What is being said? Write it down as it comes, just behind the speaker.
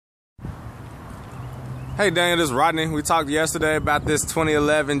Hey Daniel, this is Rodney. We talked yesterday about this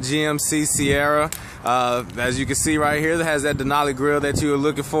 2011 GMC Sierra. As you can see right here, it has that Denali grill that you were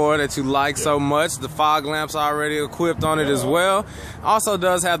looking for, that you like so much. The fog lamps are already equipped on it as well. Also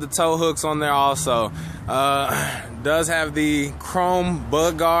does have the tow hooks on there also. Does have the chrome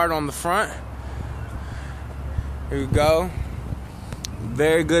bug guard on the front. Here we go.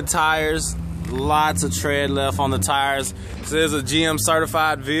 Very good tires. Lots of tread left on the tires. This is a GM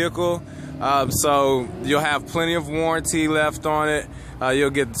certified vehicle. So you'll have plenty of warranty left on it.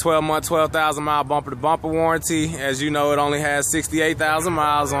 You'll get the 12-month, 12,000 mile bumper-to-bumper warranty. As you know, it only has 68,000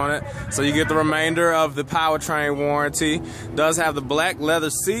 miles on it. So you get the remainder of the powertrain warranty. Does have the black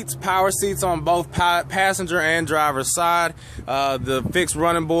leather seats, power seats on both passenger and driver's side. The fixed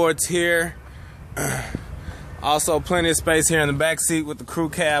running boards here. Also plenty of space here in the back seat with the crew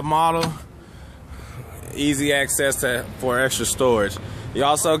cab model. Easy access for extra storage. You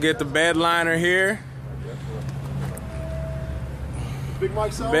also get the bed liner here.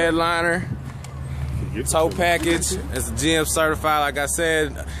 Bed liner, tow package. It's a GM certified, like I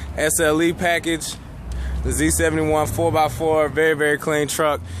said, SLE package. The Z71 4x4, very, very clean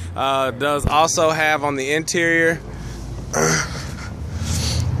truck. Does also have on the interior,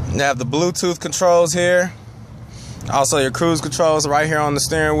 you have the Bluetooth controls here. Also your cruise controls right here on the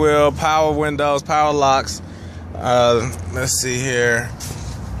steering wheel, power windows, power locks. Let's see here.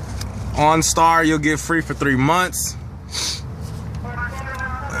 OnStar you'll get free for 3 months.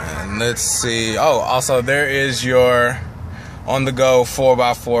 And let's see. Oh, also there is your on-the-go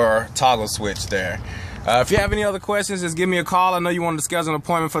 4x4 toggle switch there. If you have any other questions, just give me a call. I know you wanted to schedule an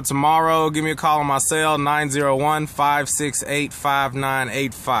appointment for tomorrow. Give me a call on my cell,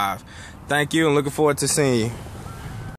 901-568-5985. Thank you, and looking forward to seeing you.